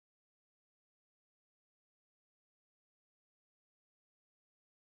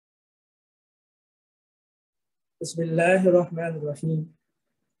بسم الله الرحمن الرحيم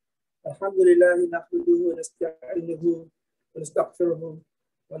الحمد لله نحمده ونستعينه ونستغفره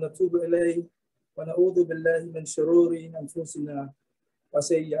ونتوب إليه ونعوذ بالله من شرور أنفسنا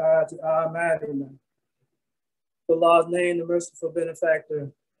وسيئات أعمالنا. For Allah's name, the merciful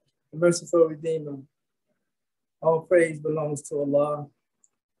benefactor, the merciful redeemer. All praise belongs to Allah.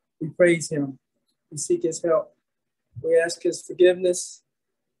 We praise him. We seek his help. We ask his forgiveness.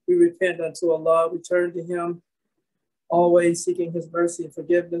 We repent unto Allah. We turn to him, always seeking his mercy and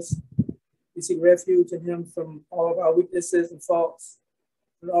forgiveness. We seek refuge in him from all of our weaknesses and faults,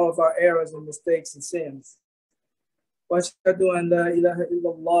 and all of our errors and mistakes and sins. وأشهد أن لا إله إلا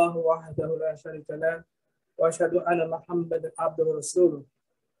الله وحده لا شريك له وأشهد أن محمدا عبده ورسوله.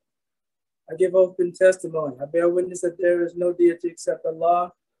 I give open testimony. I bear witness that there is no deity except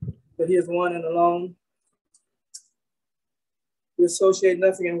Allah, that he is one and alone. We associate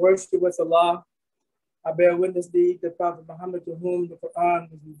nothing in worship with Allah. I bear witness indeed that Prophet Muhammad, to whom the Quran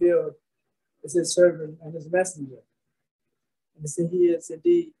was revealed, is his servant and his messenger. And he is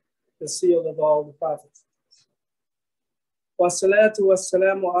indeed the seal of all the prophets. Wassalatu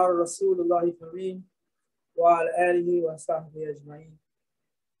wassalamu ala Rasulillahi kareem wa ala alihi wa sahbihi ajma'in.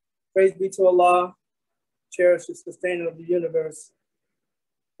 Praise be to Allah, cherished and sustainer of the universe.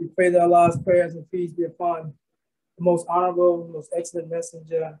 We pray that Allah's prayers and peace be upon the most honorable, most excellent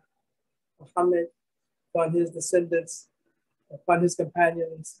messenger, Muhammad, upon his descendants, upon his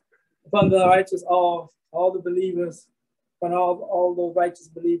companions, upon the righteous, all the believers, upon all those righteous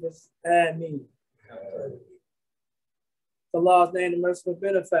believers, and me. Allah's name, the merciful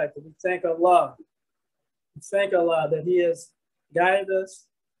benefactor. We thank Allah. We thank Allah that he has guided us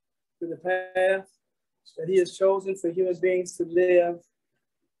through the path that he has chosen for human beings to live,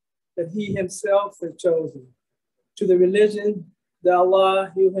 that he himself has chosen, to the religion that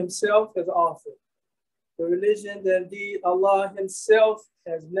Allah himself has offered, the religion that indeed Allah himself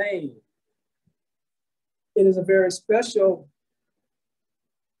has named. It is a very special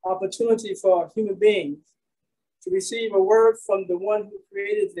opportunity for human beings to receive a word from the one who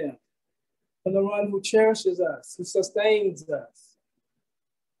created them, from the one who cherishes us, who sustains us,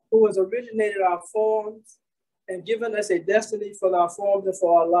 who has originated our forms and given us a destiny for our forms and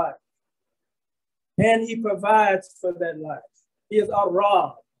for our life. And he provides for that life. He is our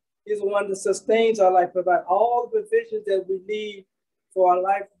Rabb. He is the one that sustains our life, provides all the provisions that we need for our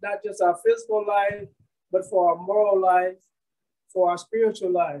life, not just our physical life, but for our moral life, for our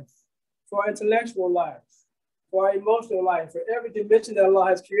spiritual life, for our intellectual life, for our emotional life, for every dimension that Allah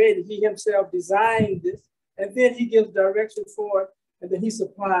has created. He himself designed this, and then he gives direction for it, and then he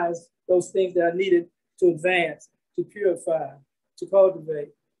supplies those things that are needed to advance, to purify, to cultivate.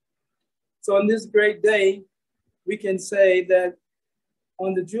 So on this great day, we can say that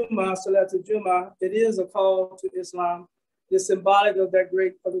on the Jumu'ah, Salatul Jumu'ah, it is a call to Islam. It's symbolic of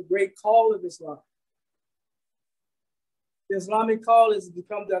the great call of Islam. The Islamic call has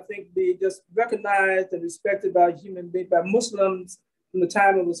become, I think, be just recognized and respected by human beings, by Muslims from the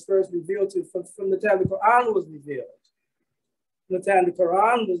time it was first revealed to, from the time the Quran was revealed. From the time the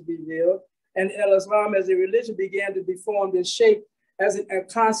Quran was revealed, and Islam as a religion began to be formed and shaped as a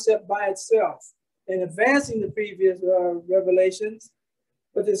concept by itself, and advancing the previous revelations.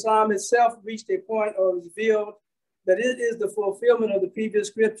 But Islam itself reached a point or revealed that it is the fulfillment of the previous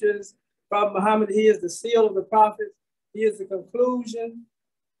scriptures. Prophet Muhammad, he is the seal of the prophets. He is the conclusion.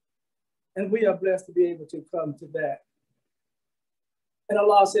 And we are blessed to be able to come to that. And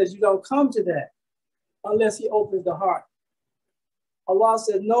Allah says, you don't come to that unless he opens the heart. Allah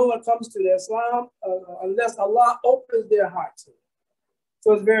says, no one comes to the Islam unless Allah opens their heart to it.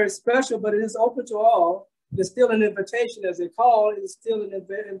 So it's very special, but it is open to all. It's still an invitation, as they call it. It's still an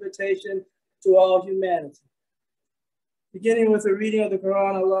invitation to all humanity. Beginning with the reading of the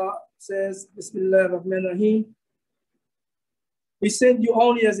Quran, Allah says, Bismillah ar-Rahman ar-Rahim. We send you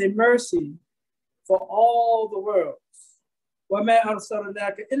only as a mercy for all the worlds. وَمَا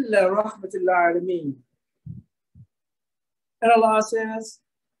أَرْسَلْنَاكَ إِلَّا رَحْمَةً لِلْعَالَمِينَ. And Allah says,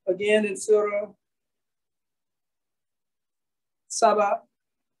 again in Surah Saba,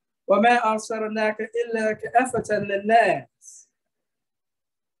 وَمَا أَرْسَلْنَاكَ إِلَّا كَأَفَةً لِلنَّاسِ.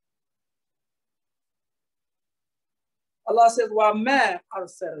 Allah says, وَمَا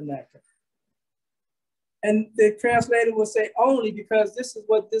أَرْسَلْنَاكَ. And the translator will say only, because this is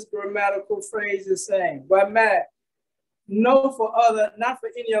what this grammatical phrase is saying. وَمَا, no for other, not for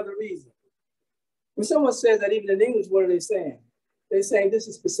any other reason. When someone says that, even in English, what are they saying? They're saying this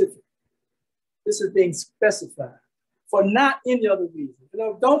is specific. This is being specified for not any other reason. You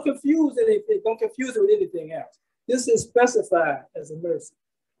know, don't confuse anything. Don't confuse it with anything else. This is specified as a mercy,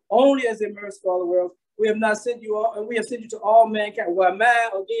 only as a mercy for all the world. We have not sent you all, and we have sent you to all mankind. Why man,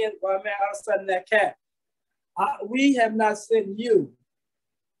 again, why man outside that cat? We have not sent you.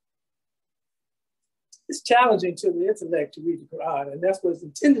 It's challenging to the intellect to read the Quran, and that's what it's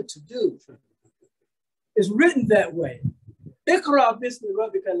intended to do. It's written that way. Iqra bismi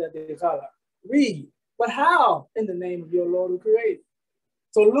rabbika alladhi khalaq. Read, but how? In the name of your Lord who created.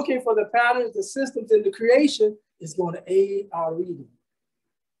 So looking for the patterns, the systems in the creation is going to aid our reading.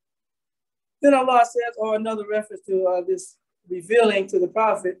 Then Allah says, or another reference to this revealing to the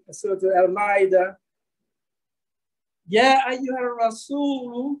Prophet, Surah Al-Ma'idah, Ya ayyuha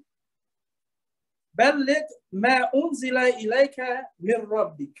rasulu balligh ma unzila ilayka min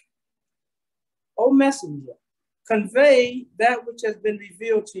rabbik. O messenger, convey that which has been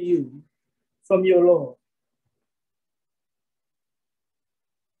revealed to you from your Lord.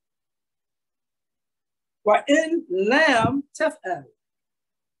 Wa in lam taf'al.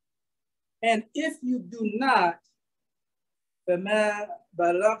 And if you do not, فَمَا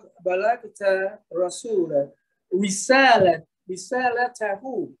بَلَغْتَ رَسُولًا رِسَالَتَهُ.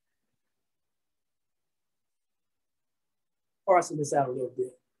 Parsing this out a little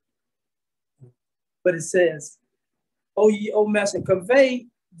bit. But it says, O ye, O messenger, convey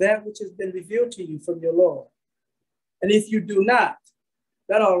that which has been revealed to you from your Lord. And if you do not,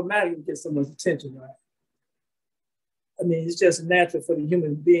 that automatically gets someone's attention, right? I mean, it's just natural for the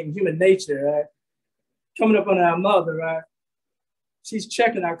human being, human nature, right? Coming up on our mother, right? She's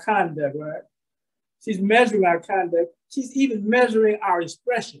checking our conduct, right? She's measuring our conduct. She's even measuring our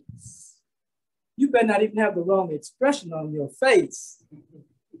expressions. You better not even have the wrong expression on your face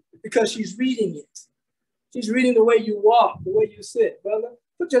because she's reading it. She's reading the way you walk, the way you sit, brother.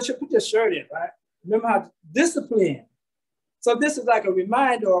 Put your shirt in, right? Remember how to discipline. So this is like a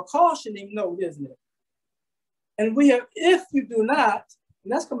reminder or a cautioning note, isn't it? And we have, if you do not,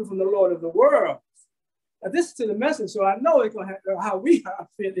 and that's coming from the Lord of the world. Now this is to the message, so I know it's going to have how we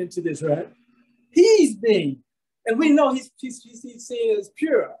fit into this, right? He's being, and we know he's seen as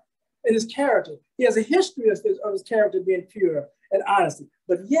pure in his character. He has a history of his character being pure and honesty.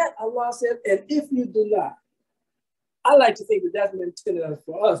 But yet Allah said, and if you do not, I like to think that that's intended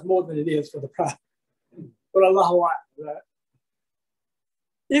for us more than it is for the Prophet. But Allahu Akbar, right?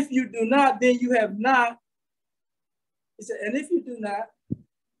 If you do not, then you have not. He said, and if you do not,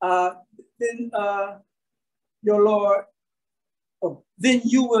 then your Lord, then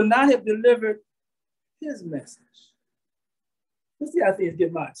you will not have delivered his message. Let's see how things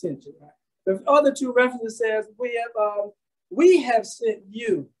get my attention, right? The other two references says, we have sent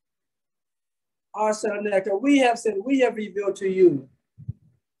you, our son, we have revealed to you.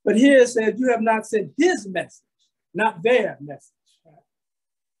 But here it says, you have not sent his message, not their message.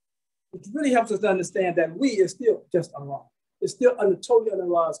 Which really helps us to understand that we is still just Allah. It's still totally under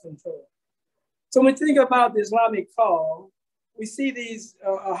Allah's control. So when we think about the Islamic call, we see these,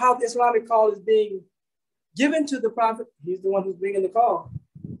 how the Islamic call is being given to the Prophet. He's the one who's bringing the call.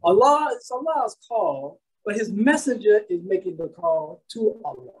 Allah, it's Allah's call, but his messenger is making the call to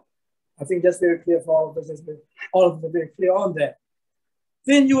Allah. I think that's very clear for all of us. All of us are very clear on that.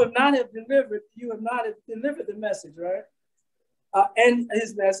 Then you have not delivered the message, right? And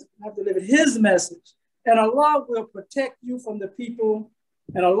his message, have delivered his message. And Allah will protect you from the people,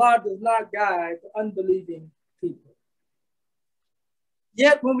 and Allah does not guide the unbelieving people.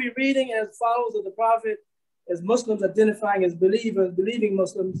 Yet when we're reading as followers of the Prophet, as Muslims identifying as believers, believing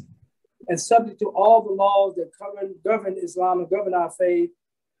Muslims, and subject to all the laws that govern Islam and govern our faith,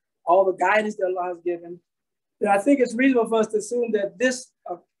 all the guidance that Allah has given, then I think it's reasonable for us to assume that this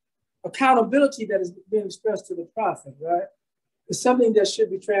accountability that is being expressed to the Prophet, right, is something that should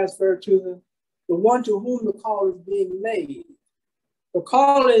be transferred to the one to whom the call is being made. The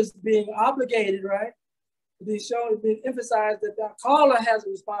call is being obligated, right? It's being emphasized that the caller has a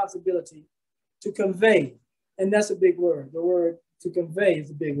responsibility to convey. And that's a big word. The word to convey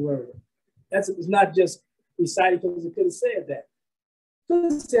is a big word. It's not just recited because it could have said that. It could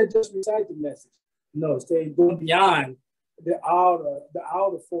have said just recite the message. No, it's going beyond the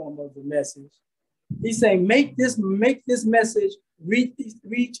outer form of the message. He's saying, make this message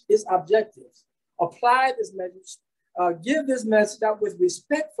reach its objectives. Apply this message, give this message out with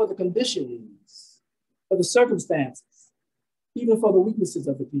respect for the conditions, for the circumstances, even for the weaknesses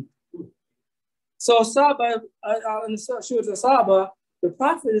of the people. So Sahaba, in the Surah Sahaba, the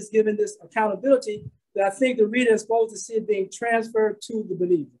Prophet is given this accountability that I think the reader is supposed to see it being transferred to the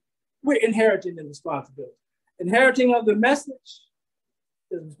believer. We're inheriting the responsibility. Inheriting of the message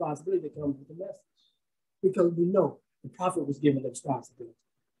is responsibility that comes with the message. Because we know the Prophet was given the responsibility.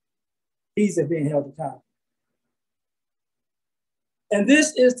 He's being held accountable. And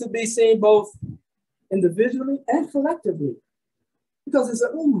this is to be seen both individually and collectively, because it's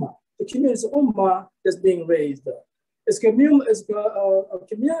an ummah. The community is an ummah that's being raised up. It's a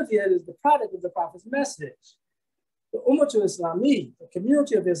community that is the product of the Prophet's message. The Ummah Islami, the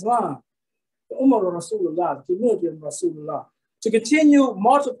community of Islam, the Ummah of Rasulullah, the community of Rasulullah, to continue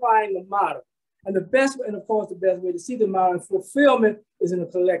multiplying the model. And the best, and of course, the best way to see the model and fulfillment is in a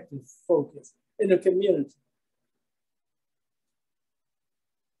collective focus, in the community.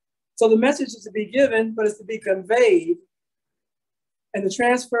 So the message is to be given, but it's to be conveyed, and the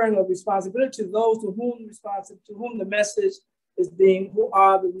transferring of responsibility to those to whom the message is being, who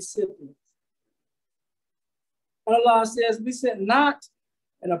are the recipients. And Allah says, we sent not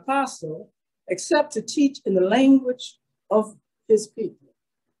an apostle except to teach in the language of his people.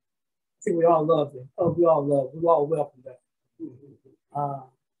 I think we all love it. Oh, we all welcome that.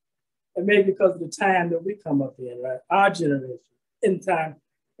 And maybe because of the time that we come up in, right? Our generation, in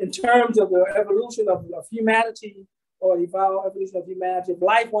terms of the evolution of humanity, or evolution of humanity, of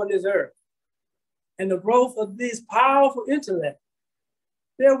life on this earth, and the growth of this powerful intellect,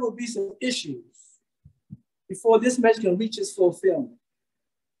 there will be some issues before this message can reach its fulfillment.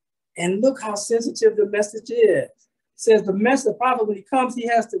 And look how sensitive the message is. It says the prophet, when he comes, he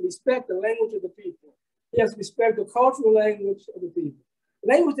has to respect the language of the people. He has to respect the cultural language of the people.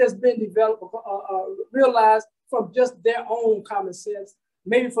 Language that's been developed, realized from just their own common sense,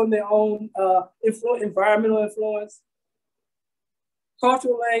 maybe from their own environmental influence.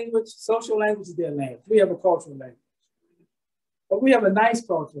 Cultural language, social language is their language. We have a cultural language. But we have a nice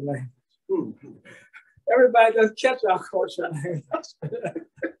cultural language. Everybody doesn't catch our cultural language.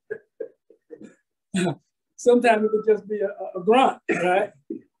 Sometimes it could just be a grunt, right?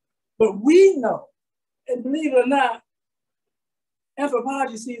 But we know, and believe it or not,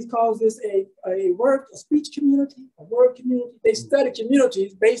 anthropology calls this a speech community, a word community. They study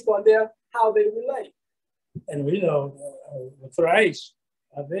communities based on how they relate. And we know the Quraysh,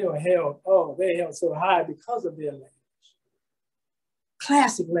 they were held so high because of their language.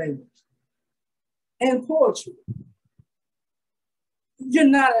 Classic language and poetry. You're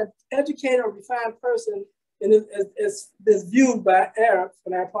not an educated or refined person as viewed by Arabs,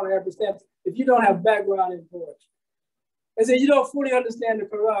 and upon Arab standards, if you don't have background in poetry. They say you don't fully understand the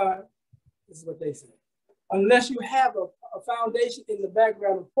Quran, this is what they say, unless you have a foundation in the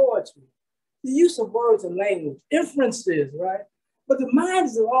background of poetry. The use of words and language, inferences, right? But the mind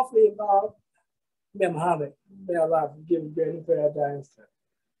is awfully about Muhammad, may Allah forgive him, bear his paradise.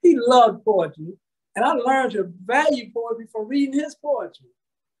 He loved poetry, and I learned to value poetry from reading his poetry.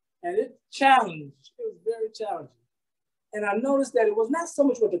 And it was very challenging. And I noticed that it was not so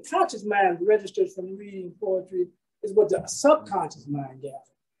much what the conscious mind registered from reading poetry, is what the subconscious mind gathered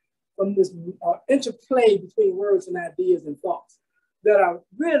from this interplay between words and ideas and thoughts that are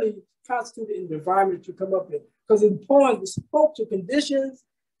really constituted in the environment to come up with. Because in poems, we spoke to conditions,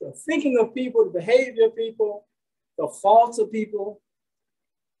 the thinking of people, the behavior of people, the faults of people.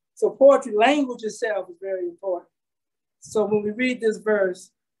 So poetry, language itself is very important. So when we read this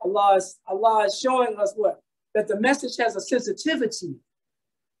verse, Allah is showing us what? That the message has a sensitivity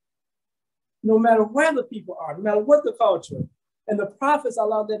no matter where the people are, no matter what the culture. And the prophets,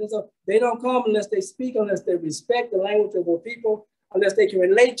 Allah, they don't come unless they speak, unless they respect the language of their people, unless they can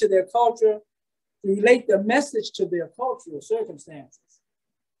relate to their culture, relate the message to their cultural circumstances.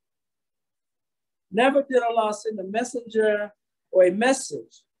 Never did Allah send a messenger or a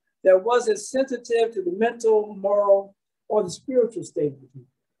message that wasn't sensitive to the mental, moral, or the spiritual state of the people.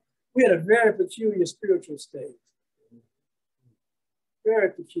 We had a very peculiar spiritual state.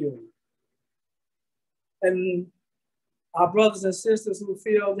 Very peculiar. And our brothers and sisters who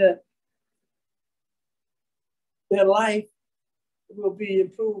feel that their life will be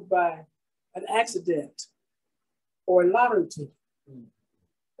improved by an accident or a lottery ticket.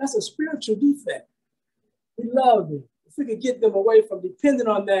 That's a spiritual defect. We love them. If we could get them away from depending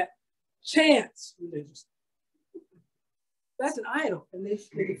on that chance religion. That's an idol. And they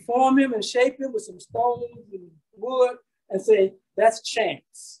form him and shape him with some stones and wood and say, that's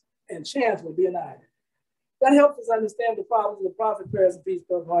chance. And chance will be an idol. That helps us understand the problems the prophet, prayers and peace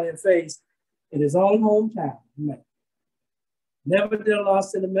be upon him, faced in his own hometown. Never did Allah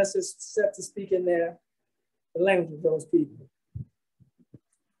send a message set to speak in the language of those people.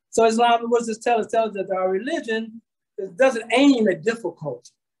 So Islam, what does this tell us? It tells us that our religion doesn't aim at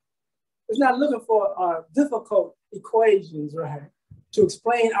difficulty. It's not looking for difficult equations, right, to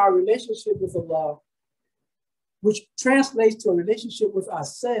explain our relationship with Allah, which translates to a relationship with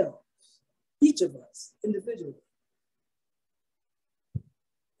ourselves, each of us individually.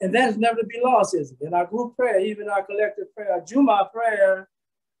 And that is never to be lost, is it? In our group prayer, even our collective prayer, our Jumu'ah prayer,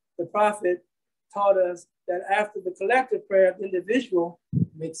 the prophet taught us that after the collective prayer, the individual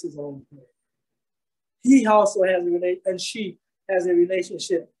makes his own prayer. He also has a relationship, and she has a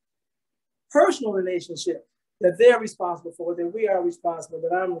relationship, personal relationship, that they're responsible for, that we are responsible,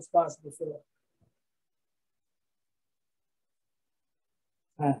 that I'm responsible for.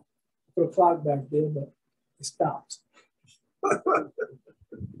 I put a clock back there, but it stopped.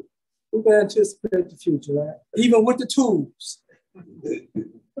 We can anticipate the future, right? Even with the tools.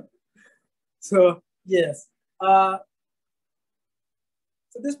 So, yes. So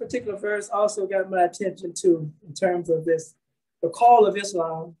this particular verse also got my attention too, in terms of this, the call of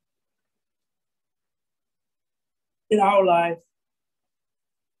Islam in our life.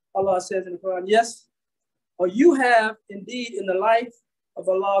 Allah says in the Quran, yes, or you have indeed in the life of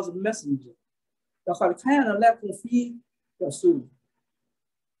Allah's messenger.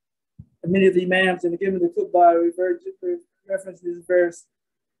 And many of the Imams in the Giving the Khutba reference this verse.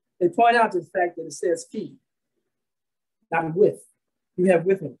 They point out the fact that it says he, not with. You have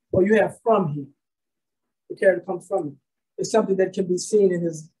with him, or you have from him. The character comes from him. It's something that can be seen in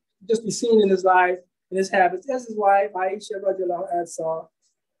his, just be seen in his life, in his habits. As his wife, Aisha radiallahu anha saw.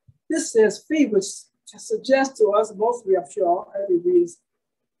 This says fi, which suggests to us, mostly I'm sure, every reads,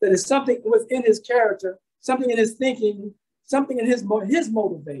 that it's something within his character, something in his thinking, something in his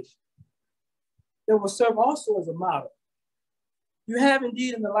motivation that will serve also as a model. You have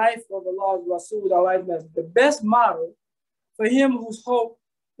indeed in the life of Allah's Rasul, our life message, the best model for him whose hope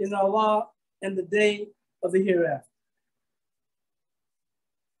is in Allah and the day of the hereafter.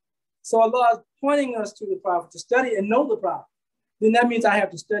 So Allah is pointing us to the Prophet to study and know the Prophet. Then that means I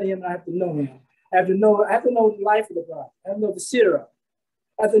have to study him and I have to know him. I have to know the life of the Prophet. I have to know the seerah.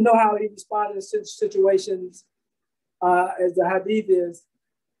 I have to know how he responded in situations as the hadith is.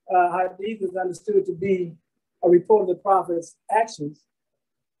 Hadith is understood to be a report of the Prophet's actions,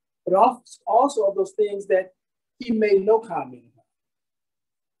 but also of those things that he made no comment about,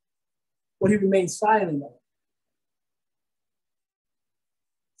 or he remained silent on.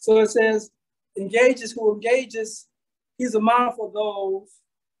 So it says, who engages, he's a model for those,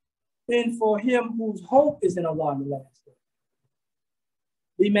 and for him whose hope is in Allah in the last day.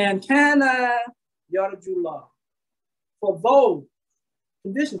 The man kana yarjullah. For those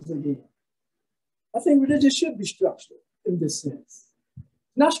conditions again. I think religion should be structured in this sense.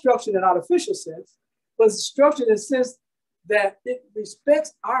 Not structured in an artificial sense, but it's structured in the sense that it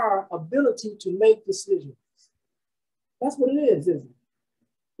respects our ability to make decisions. That's what it is, isn't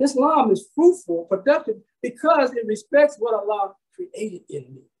it? Islam is fruitful, productive, because it respects what Allah created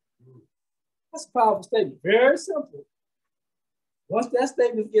in me. That's a powerful statement, very simple. Once that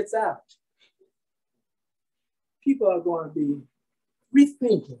statement gets out, people are going to be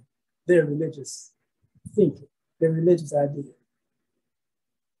rethinking their religious thinking, their religious ideas.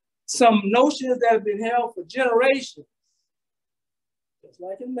 Some notions that have been held for generations, just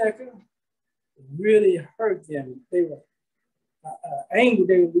like in Mecca, really hurt them. They were angry,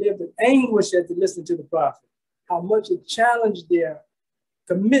 they lived in anguish as they listened to the Prophet, how much it challenged their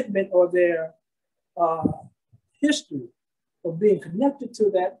commitment or their history of being connected to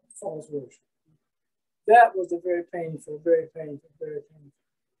that false worship. That was a very painful, very painful, very painful.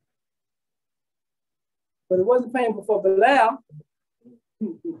 But it wasn't painful for Bilal.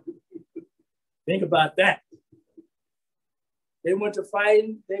 Think about that. They went to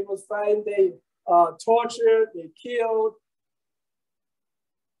fighting, they tortured, they killed.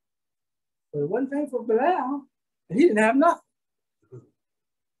 But it wasn't painful for Bilal, and he didn't have nothing.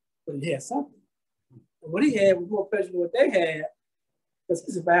 But he had something. And what he had was more precious than what they had, because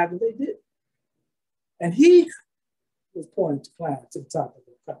he survived and they did. And he was pointed to climb to the top of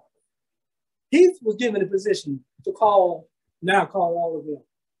the tower. He was given a position to call all of them,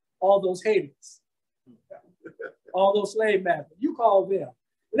 all those haters, all those slave masters. You call them.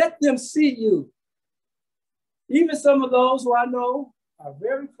 Let them see you. Even some of those who I know are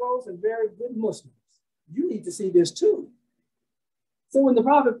very close and very good Muslims. You need to see this too. So when the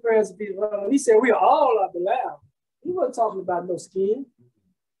Prophet prays, he said, we are all of Bilal. He wasn't talking about no skin.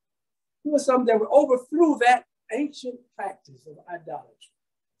 It was something that overthrew that ancient practice of idolatry.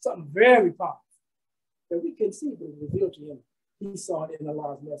 Something very powerful that we can see was revealed to him. He saw it in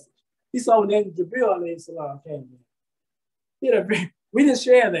Allah's message. He saw when Angel Jibril alayhi salam came in. We didn't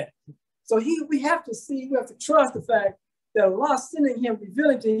share that. So we have to trust the fact that Allah sending him,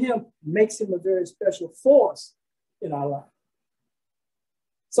 revealing to him, makes him a very special force in our life.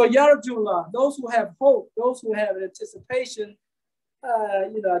 So Yarjullah, those who have hope, those who have an anticipation, I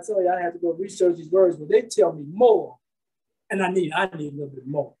tell you, I have to go research these words, but they tell me more, and I need a little bit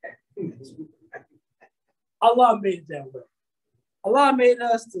more. Allah made it that way. Allah made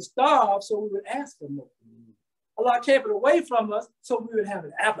us to starve so we would ask for more. Allah kept it away from us so we would have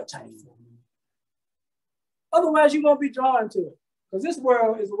an appetite for it. Otherwise, you won't be drawn to it. Because this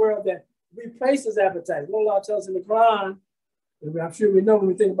world is a world that replaces appetite. What Allah tells in the Quran, and I'm sure we know when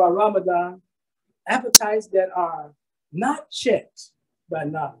we think about Ramadan, appetites that are not checked by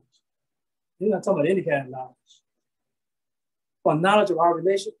knowledge. He's not talking about any kind of knowledge. Or knowledge of our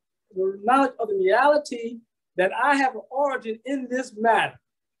relation, the knowledge of the reality that I have an origin in this matter.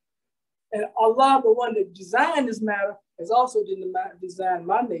 And Allah, the one that designed this matter, has also designed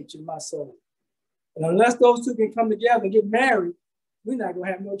my nature, my soul. And unless those two can come together and get married, we're not going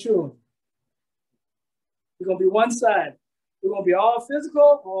to have no children. We're going to be one side. We're going to be all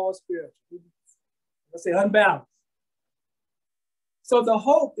physical or all spiritual. Let's say unbalanced. So the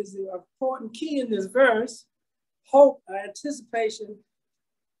hope is the important key in this verse. Hope, anticipation.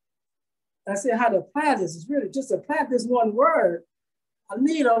 I say how to apply this is really just to apply this one word. I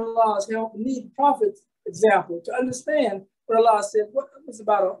need Allah's help. I need the Prophet's example to understand what Allah said. What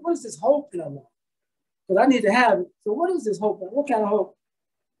is this hope in Allah? Because I need to have it. So what is this hope? What kind of hope?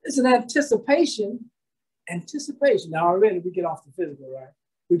 It's an anticipation. Anticipation. Now already we get off the physical, right?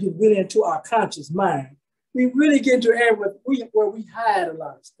 We get really into our conscious mind. We really get into an area where we hide a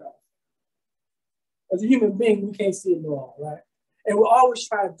lot of stuff. As a human being, we can't see it all, right? And we're always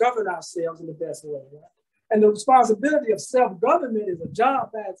trying to govern ourselves in the best way, right? And the responsibility of self-government is a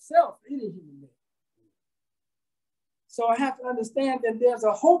job by itself for any human being. So I have to understand that there's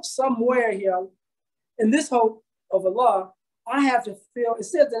a hope somewhere here. And this hope of Allah, I have to feel, it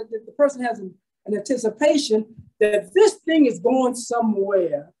says that the person has an anticipation that this thing is going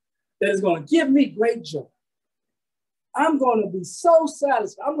somewhere that is going to give me great joy. I'm going to be so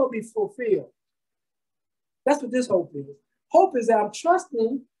satisfied. I'm going to be fulfilled. That's what this hope is. Hope is that I'm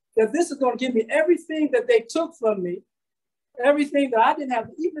trusting that this is going to give me everything that they took from me, everything that I didn't have,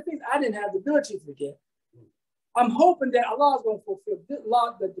 even the things I didn't have the ability to get. I'm hoping that Allah is going to fulfill the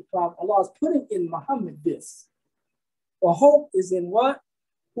law that the Prophet, Allah is putting in Muhammad this. The hope is in what?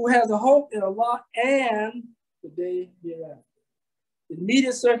 Who has a hope in Allah and the day hereafter. The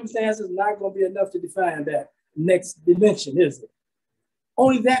immediate circumstances are not going to be enough to define that next dimension, is it?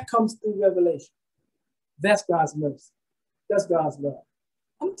 Only that comes through revelation. That's God's mercy. That's God's love.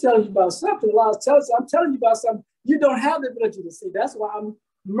 I'm telling you about something. Allah tells you, I'm telling you about something you don't have the ability to see. That's why I'm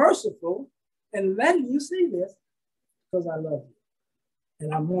merciful and letting you see this, because I love you.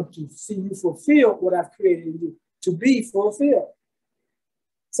 And I want to see you fulfill what I've created in you to be fulfilled.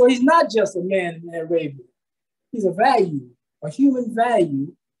 So he's not just a man in Arabia. He's a value, a human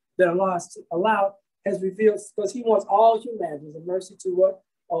value that Allah has revealed, because he wants all humanity as a mercy to what?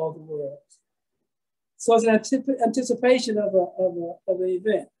 All the world. So it's an anticipation of an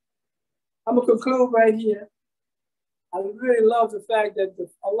event. I'm going to conclude right here. I really love the fact that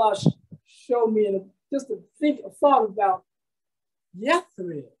Allah showed me just to think, a thought about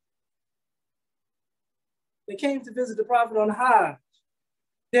Yathrib. They came to visit the Prophet on Hajj.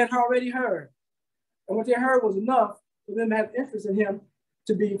 They had already heard. And what they heard was enough for them to have interest in him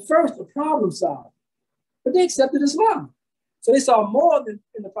to be first a problem solver. But they accepted Islam. So they saw more than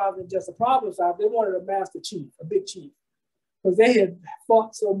in the Prophet than just a problem solver. They wanted a master chief, a big chief, because they had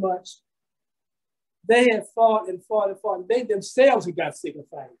fought so much. They had fought and fought and fought. And they themselves had got sick of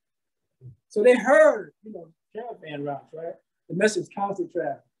fighting. So they heard, caravan routes, right? The message constantly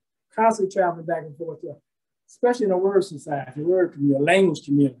traveling back and forth, especially in a word society, a word community, a language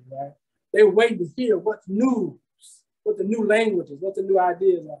community, right? They were waiting to hear what's news, what the new languages, what the new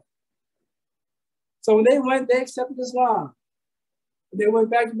ideas are. So when they went, they accepted Islam. They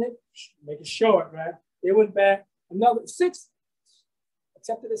went back, and make it short, right? They went back, another 6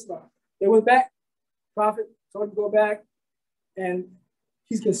 accepted Islam. They went back, Prophet told them to go back, and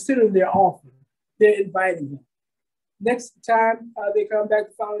he's considering their offer. They're inviting him. Next time they come back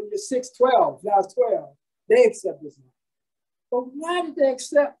the following year, 6, 12, now it's 12. They accept Islam. But why did they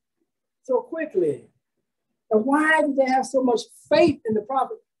accept so quickly? And why did they have so much faith in the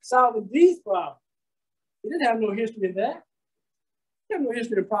Prophet solving these problems? He didn't have no history in that. He had no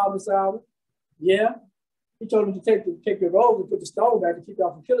history in problem solving. Yeah, he told them to take your robes and put the stone back to keep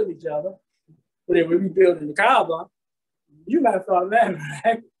y'all from killing each other when they were rebuilding the Kaaba. You might have thought of that,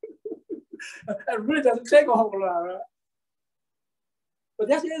 right? That really doesn't take a whole lot, right? But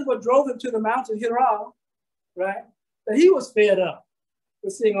that is what drove him to the mountain Hira, right? That he was fed up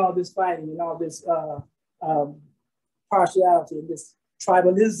with seeing all this fighting and all this partiality and this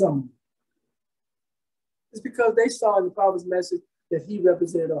tribalism. It's because they saw in the Prophet's message that he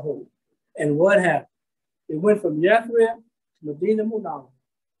represented a hope. And what happened? It went from Yathrib to Medina Munawwara,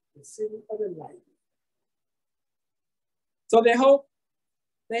 the city of enlightenment. So they hope,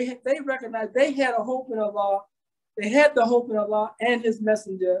 they recognize they had a hope in Allah. They had the hope in Allah and his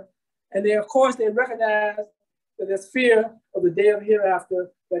messenger. And they, of course, they recognize that there's fear of the day of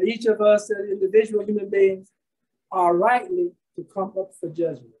hereafter, that each of us as individual human beings are rightly to come up for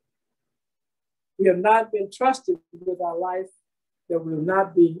judgment. We have not been trusted with our life that we will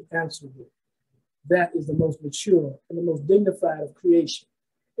not be answerable. That is the most mature and the most dignified of creation,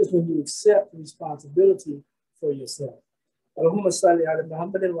 is when you accept responsibility for yourself. Allahumma salli ala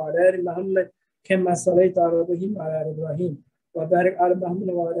Muhammadin wa ala ali Muhammad kama sallaita ala Ibrahim wa ala ali Ibrahim wa barik ala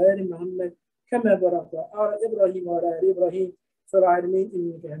Muhammadin wa ala ali Muhammad kama barakta ala Ibrahim wa ala ali Ibrahim fil alamin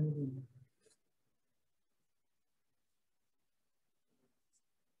innaka Hamidun Majid.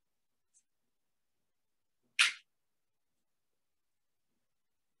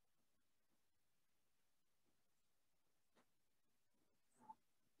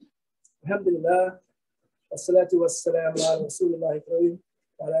 Alhamdulillah, wassalatu wassalamu ala Rasulullah kareem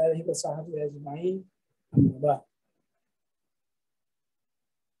wa ala alihi wa sahbihi ajma'in. Alhamdulillah.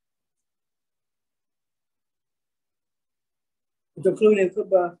 Concluding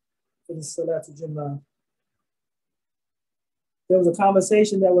khutbah for the Salatul Jumu'ah. There was a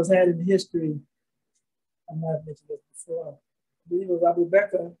conversation that was had in history. I might have mentioned this before. I believe it was Abu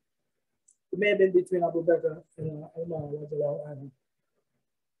Bakr. It may have been between Abu Bakr and Imam.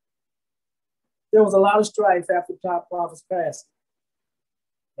 There was a lot of strife after the top prophets passed.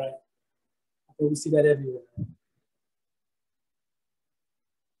 Right. We see that everywhere.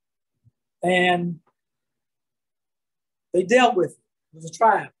 And they dealt with it. It was a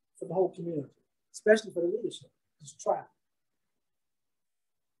triumph for the whole community, especially for the leadership. It was a triumph.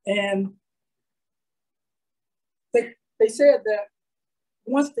 And they said that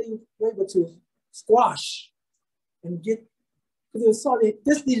once they were able to squash and get, because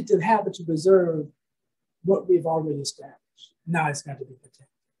this needed to happen to preserve what we've already established. Now it's got to be protected.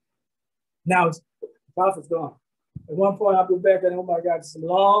 Now the prophet's gone. At one point, Abu Bakr and Umar got some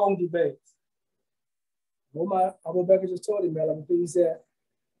long debates. Abu Bakr just told him, he said,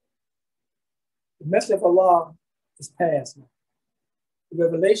 the message of Allah is past now. The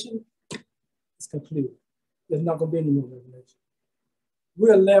revelation is concluded. There's not going to be any more revelation.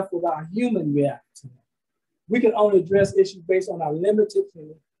 We're left with our human reaction. We can only address issues based on our limited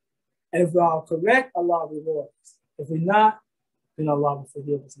thinking. And if we are correct, Allah will reward us. If we're not, then Allah will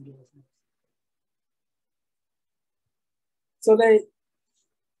forgive us and give us mercy. So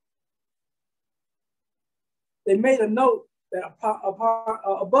they made a note that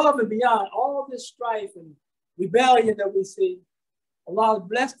above and beyond all this strife and rebellion that we see, Allah has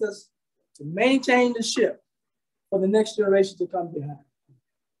blessed us to maintain the ship for the next generation to come behind.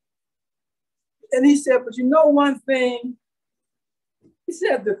 And he said, but you know one thing, he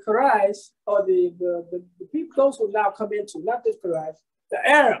said the Quraysh, or the people, those who now come into, not just Quraysh, the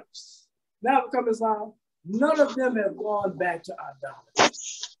Arabs, now become Islam, none of them have gone back to idolatry.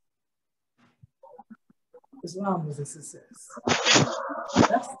 Islam was a success.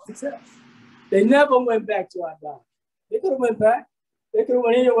 That's a success. They never went back to idolatry. They could have went back. They could have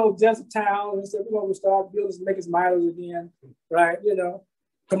went anywhere with just a town and said, we're going to start building, make us miles again, right? You know,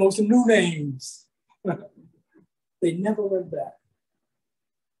 come up with some new names. They never went back.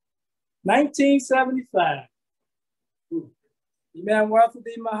 1975, Imam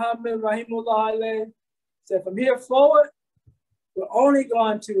Muhammad Rahimullah alayhi said, from here forward, we're only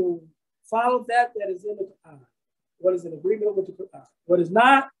going to follow that is in the Quran. What is in agreement with the Quran? What is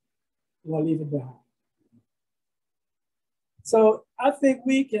not, we're going to leave it behind. So I think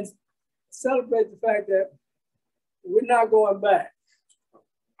we can celebrate the fact that we're not going back.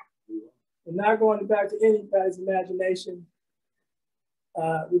 We're not going back to anybody's imagination,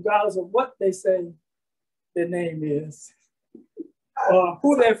 regardless of what they say their name is, or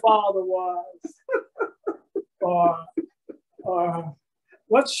who their father was, or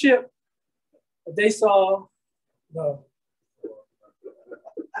what ship they saw. No.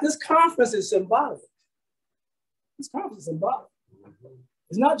 This conference is symbolic. This conference is symbolic.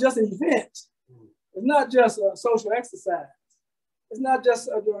 It's not just an event. It's not just a social exercise. It's not just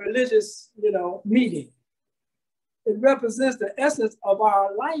a religious, meeting. It represents the essence of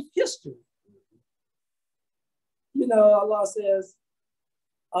our life history. Allah says,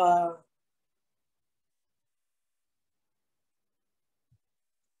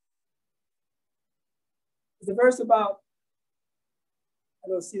 the verse about, I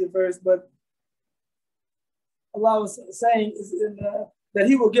don't see the verse, but Allah was saying that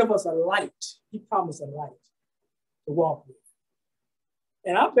he will give us a light. He promised a light to walk with.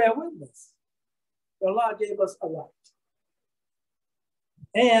 And I bear witness that Allah gave us a light.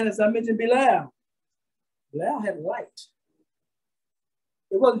 And as I mentioned, Bilal had a light.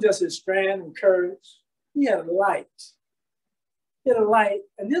 It wasn't just his strength and courage. He had a light. He had a light,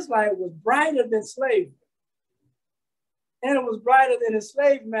 and this light was brighter than slavery. And it was brighter than his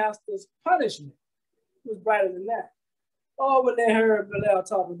slave master's punishment. It was brighter than that. Oh, when they heard Bilal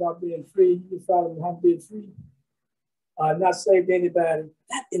talking about being free, he followed Muhammad being free, not slave to anybody,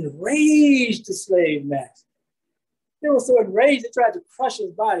 that enraged the slave master. They were so enraged, they tried to crush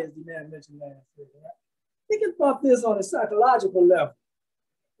his body, as the man mentioned last week. Right? Think about this on a psychological level.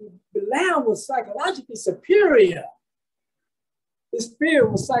 Bilal was psychologically superior. His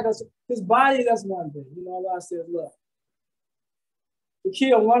spirit was psychological. His body, that's one thing. You know, Allah says, look, to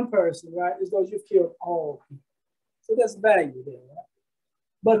kill one person, right, is though you've killed all people. So there's value there, right?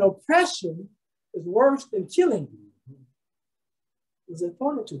 But oppression is worse than killing you. It's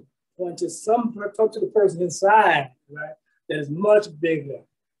important to point to talk to the person inside, right, that is much bigger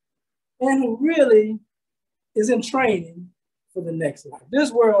and who really is in training for the next life.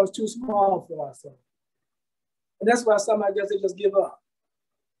 This world is too small for ourselves. And that's why some, I guess, they just give up.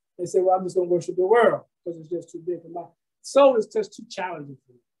 They say, well, I'm just going to worship the world because it's just too big for my soul is just too challenging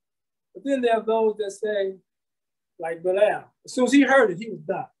for me. But then there are those that say, like Bilal, as soon as he heard it, he was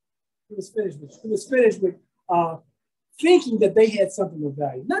done. He was finished with thinking that they had something of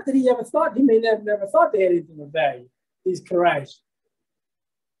value. Not that he ever thought, he may never thought they had anything of value, these Quraysh.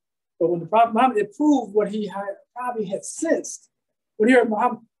 But when the Prophet Muhammad, it proved what he probably had sensed. When he heard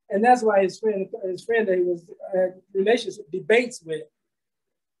Muhammad, and that's why his friend that he was relationship debates with,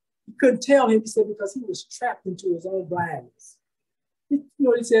 he couldn't tell him, he said, because he was trapped into his own blindness. You know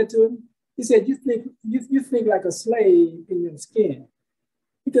what he said to him? He said, you think like a slave in your skin.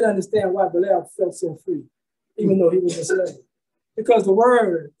 He could understand why Bilal felt so free, even though he was a slave. Because the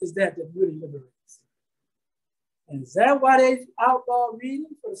word is that really liberates. And is that why they outlawed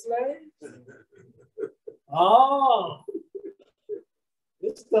reading for the slaves? Oh,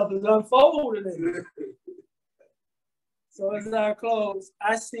 this stuff is unfolding. So as I close,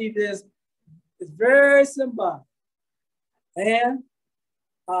 I see this, it's very symbolic. And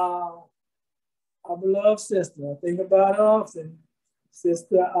our beloved sister, I think about her often,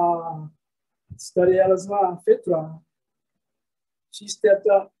 Sister Study Al-Islam, Fitra, she stepped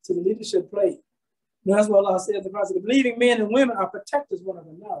up to the leadership plate. And that's what Allah said in the Prophet, the believing men and women are protectors one of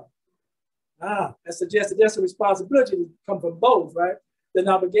another. That suggests that there's a responsibility to come from both, right? There's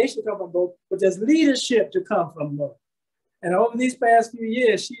an obligation to come from both, but there's leadership to come from both. And over these past few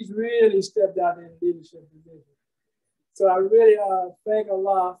years, she's really stepped out in leadership position. So I really thank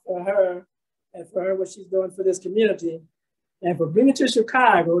Allah for her and for her what she's doing for this community and for bringing to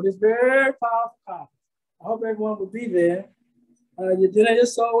Chicago this very powerful conference. I hope everyone will be there. Your dinner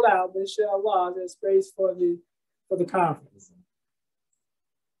is sold out, but inshallah, there's space for the conference.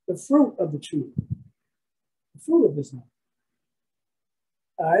 The fruit of the truth, the fruit of Islam.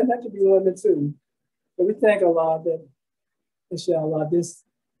 And that could be women too. But we thank Allah that, inshallah,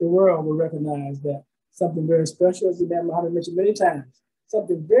 the world will recognize that something very special, as Imam Muhammad mentioned many times,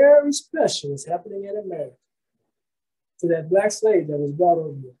 something very special is happening in America to that black slave that was brought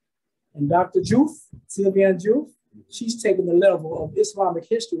over here. And Dr. Juf, Sylvian Juf, she's taken the level of Islamic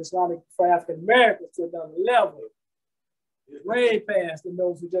history, Islamic for African Americans to another level, way past than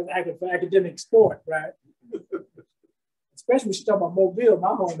those who just acted for academic sport, right? Especially when she talking about Mobile, my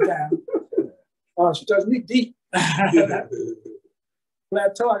hometown. She touched me deep.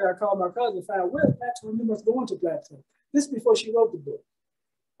 Plateau, I got to call my cousin to find out where Plateau, you must go into Plateau. This is before she wrote the book.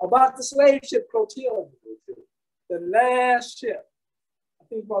 About the slave ship flotilla, the last ship. I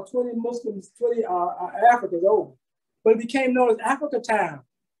think about 20 Muslims, 20 Africans over. But it became known as Africa Town.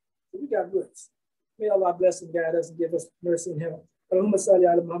 So we got roots. May Allah bless and guide us and give us mercy and help. Allahumma salli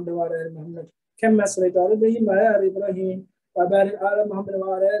ala Muhammad wa ala Muhammad. Kama sallaita ala Ibrahim wa ala Ibrahim. Wa barik ala Muhammad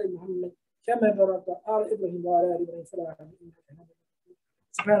wa ala Muhammad. Kama barakta ala Ibrahim wa ala Ibrahim.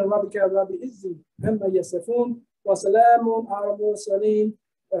 سبحان ربك رب العزة عما يصفون وسلام على المرسلين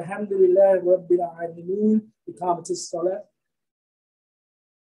والحمد لله رب العالمين. إقامة الصلاة